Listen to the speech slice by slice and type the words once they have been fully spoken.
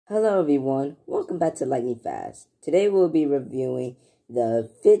Hello everyone, welcome back to Lightning Fast. Today we'll be reviewing the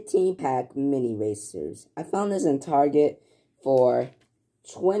 15-pack mini racers. I found this in Target for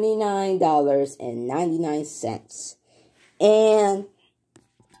 $29.99. And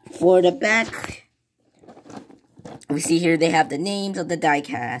for the back, we see here they have the names of the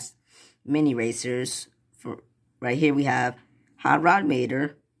diecast mini racers. For right here we have Hot Rod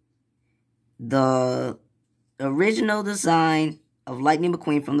Mater, the original design of Lightning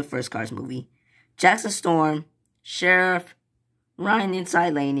McQueen from the first Cars movie, Jackson Storm, Sheriff, Ryan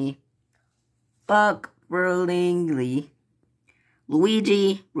Inside Laney, Buck Burlingley,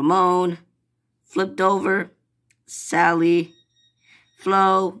 Luigi, Ramon, Flipped Over, Sally,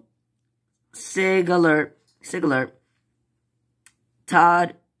 Flo, Sig Alert,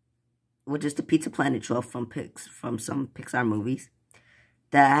 Todd, which is the Pizza Planet truck from some Pixar movies,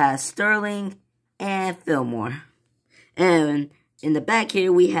 that has Sterling and Fillmore. And in the back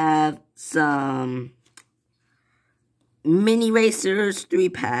here, we have some mini racers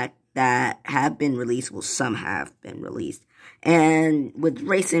 3-pack that have been released. Well, some have been released. And with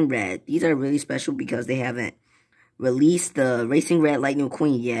Racing Red, these are really special because they haven't released the Racing Red Lightning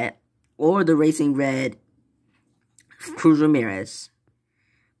McQueen yet, or the Racing Red Cruz Ramirez.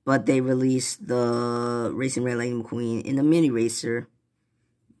 But they released the Racing Red Lightning McQueen in the mini racer.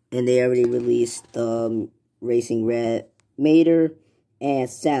 And they already released the Racing Red Mater and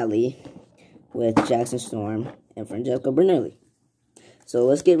Sally with Jackson Storm and Francesco Bernoulli. So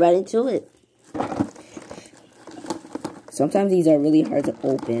let's get right into it. Sometimes these are really hard to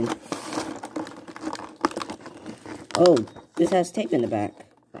open. Oh, this has tape in the back.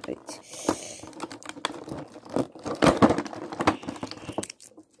 Right.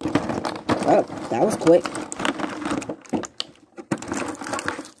 Oh, that was quick.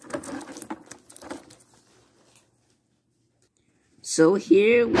 So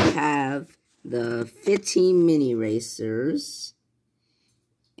here we have the 15 mini racers,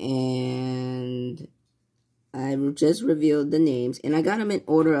 and I just revealed the names, and I got them in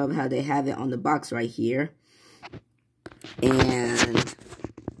order of how they have it on the box right here. And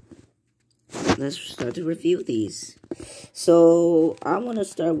let's start to review these. So I want to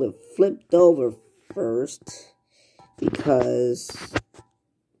start with Flipped Over first, because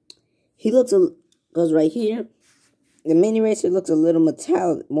he looks because right here, the mini racer looks a little more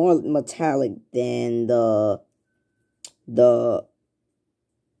metallic than the other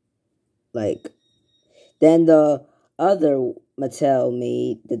Mattel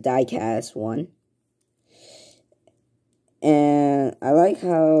made, the diecast one. And I like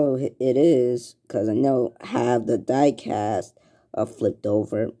how it is, because I know have the diecast of Flipped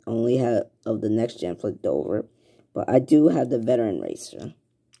Over, only have of the next gen Flipped Over, but I do have the veteran racer.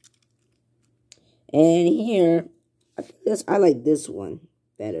 And here, I like this one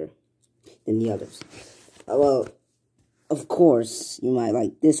better than the others. Well, of course, you might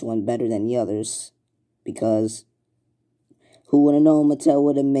like this one better than the others, because who would have known Mattel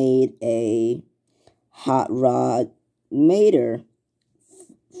would have made a Hot Rod Mater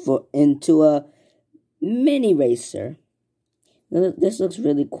into a mini racer. This looks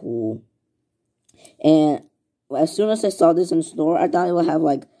really cool. And as soon as I saw this in the store, I thought it would have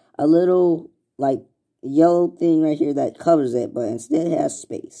like a little yellow thing right here that covers it, but instead it has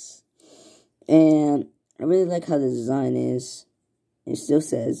space. And I really like how the design is. It still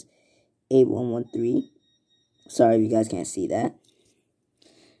says 8113. Sorry if you guys can't see that.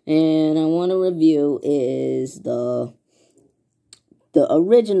 And I want to review is the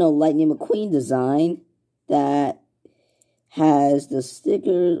original Lightning McQueen design that has the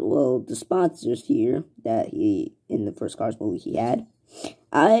stickers, well, the sponsors here that he, in the first Cars movie he had.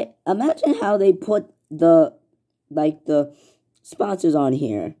 I imagine how they put the sponsors on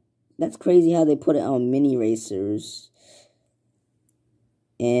here. That's crazy how they put it on mini racers.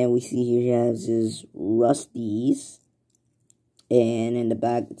 And we see here he has his Rusties. And in the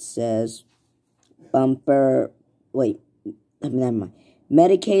back it says bumper, never mind.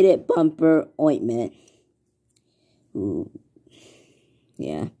 Medicated bumper ointment. Ooh.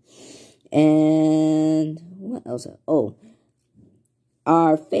 Yeah. And what else? Oh,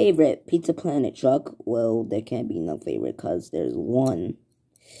 our favorite Pizza Planet truck. Well, there can't be no favorite because there's one.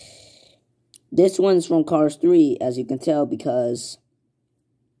 This one's from Cars 3, as you can tell, because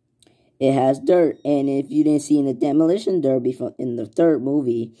it has dirt. And if you didn't see in the Demolition Derby in the third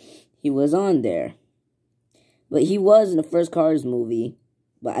movie, he was on there. But he was in the first Cars movie,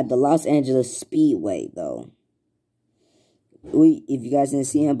 but at the Los Angeles Speedway, though. If you guys didn't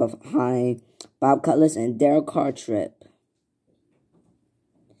see him, behind Bob Cutlass and Daryl Cartrip.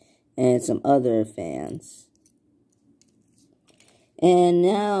 And some other fans. And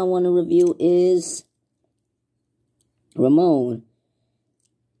now I want to review is Ramon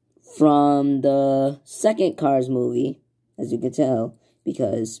from the second Cars movie, as you can tell,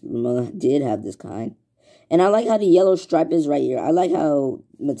 because Ramon did have this kind. And I like how the yellow stripe is right here. I like how,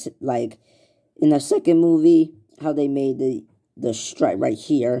 like, in the second movie, how they made the stripe right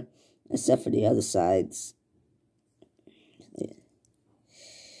here, except for the other sides.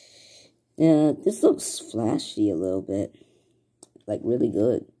 Yeah, this looks flashy a little bit. Like, really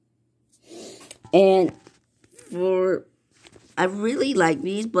good. And I really like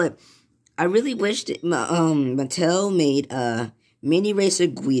these, but I really wish that Mattel made a Mini Racer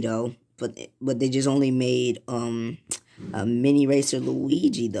Guido, but they just only made a Mini Racer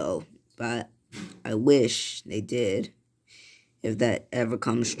Luigi though. But I wish they did, if that ever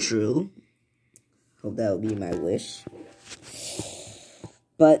comes true. Hope that would be my wish.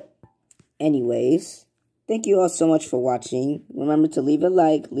 But anyways, thank you all so much for watching. Remember to leave a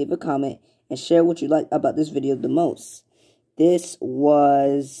like, leave a comment, and share what you like about this video the most. This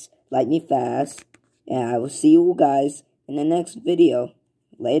was Lightning Fast, and I will see you guys in the next video.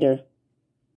 Later.